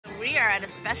at a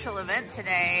special event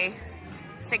today.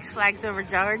 Six Flags Over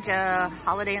Georgia,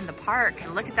 Holiday in the Park.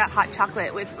 And look at that hot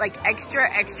chocolate with like extra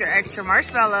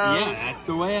marshmallows. Yeah, that's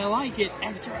the way I like it.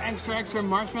 Extra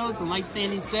marshmallows. And like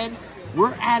Sandy said,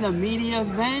 we're at a media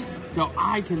event, so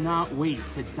I cannot wait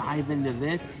to dive into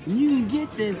this. And you can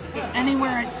get this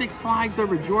anywhere at Six Flags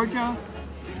Over Georgia.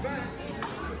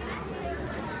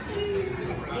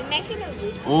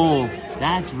 Oh,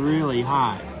 that's really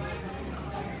hot.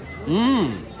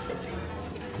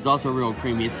 It's also real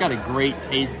creamy. It's got a great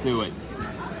taste to it.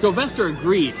 Sylvester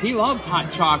agrees. He loves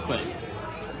hot chocolate.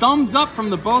 Thumbs up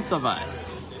from the both of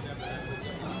us.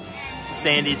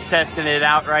 Sandy's testing it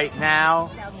out right now.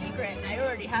 Now, secret, I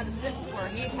already had a sip before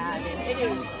he had it. It is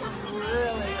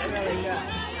really good.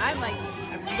 I'm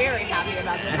very happy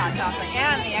about this hot chocolate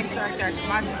and the extra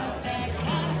marshmallow.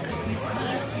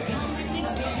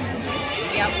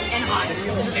 Yep, and hot.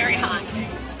 It's very hot.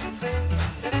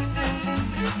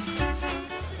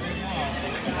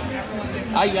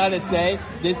 I gotta say,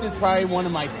 this is probably one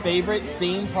of my favorite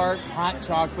theme park hot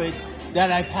chocolates that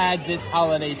I've had this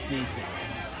holiday season.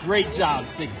 Great job,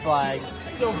 Six Flags.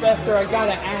 Sylvester, I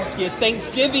gotta ask you,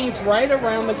 Thanksgiving's right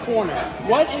around the corner.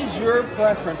 What is your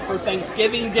preference for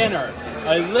Thanksgiving dinner?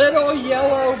 A little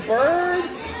yellow bird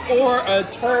or a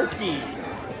turkey?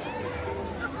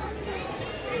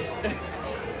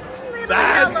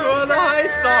 That's what I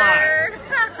thought.